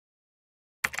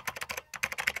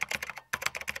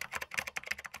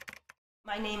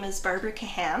My name is Barbara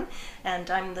Kahan,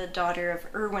 and I'm the daughter of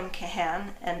Irwin Kahan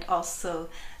and also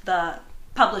the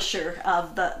publisher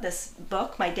of this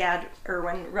book. My dad,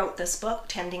 Irwin, wrote this book,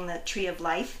 Tending the Tree of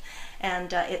Life,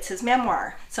 and it's his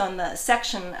memoir. So in the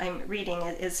section I'm reading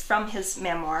it is from his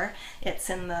memoir. It's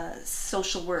in the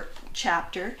social work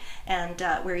chapter, and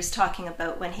where he's talking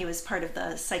about when he was part of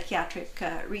the psychiatric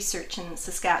research in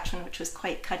Saskatchewan, which was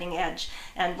quite cutting edge,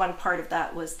 and one part of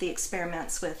that was the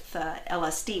experiments with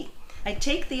LSD. I'd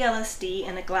take the LSD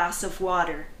in a glass of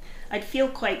water. I'd feel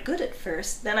quite good at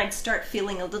first, then I'd start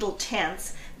feeling a little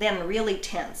tense, then really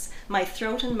tense. My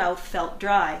throat and mouth felt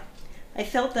dry. I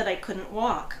felt that I couldn't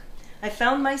walk. I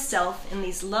found myself in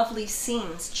these lovely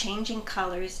scenes, changing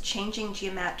colors, changing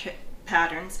geometric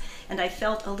patterns, and I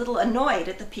felt a little annoyed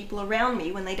at the people around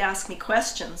me when they'd ask me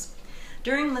questions.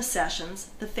 During the sessions,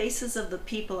 the faces of the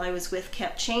people I was with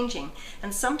kept changing,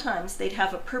 and sometimes they'd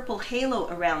have a purple halo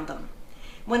around them.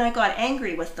 When I got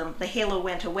angry with them, the halo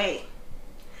went away.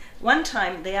 One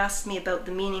time they asked me about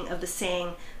the meaning of the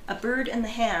saying, "A bird in the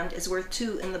hand is worth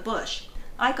two in the bush."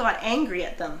 I got angry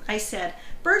at them. I said,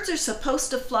 "Birds are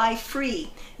supposed to fly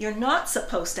free. You're not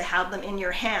supposed to have them in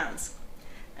your hands."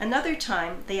 Another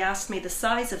time they asked me the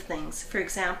size of things, for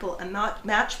example, a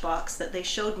matchbox that they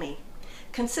showed me.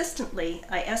 Consistently,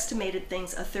 I estimated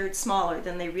things a third smaller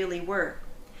than they really were.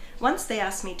 Once they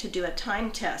asked me to do a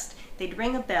time test. They'd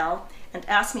ring a bell and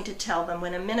ask me to tell them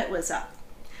when a minute was up.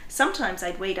 Sometimes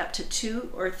I'd wait up to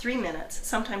 2 or 3 minutes,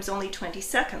 sometimes only 20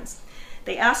 seconds.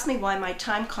 They asked me why my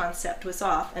time concept was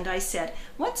off, and I said,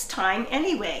 "What's time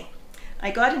anyway?" I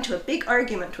got into a big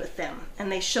argument with them,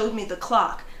 and they showed me the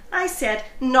clock. I said,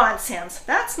 "Nonsense,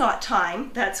 that's not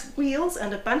time, that's wheels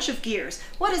and a bunch of gears.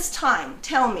 What is time?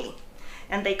 Tell me."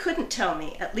 And they couldn't tell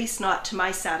me, at least not to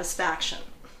my satisfaction.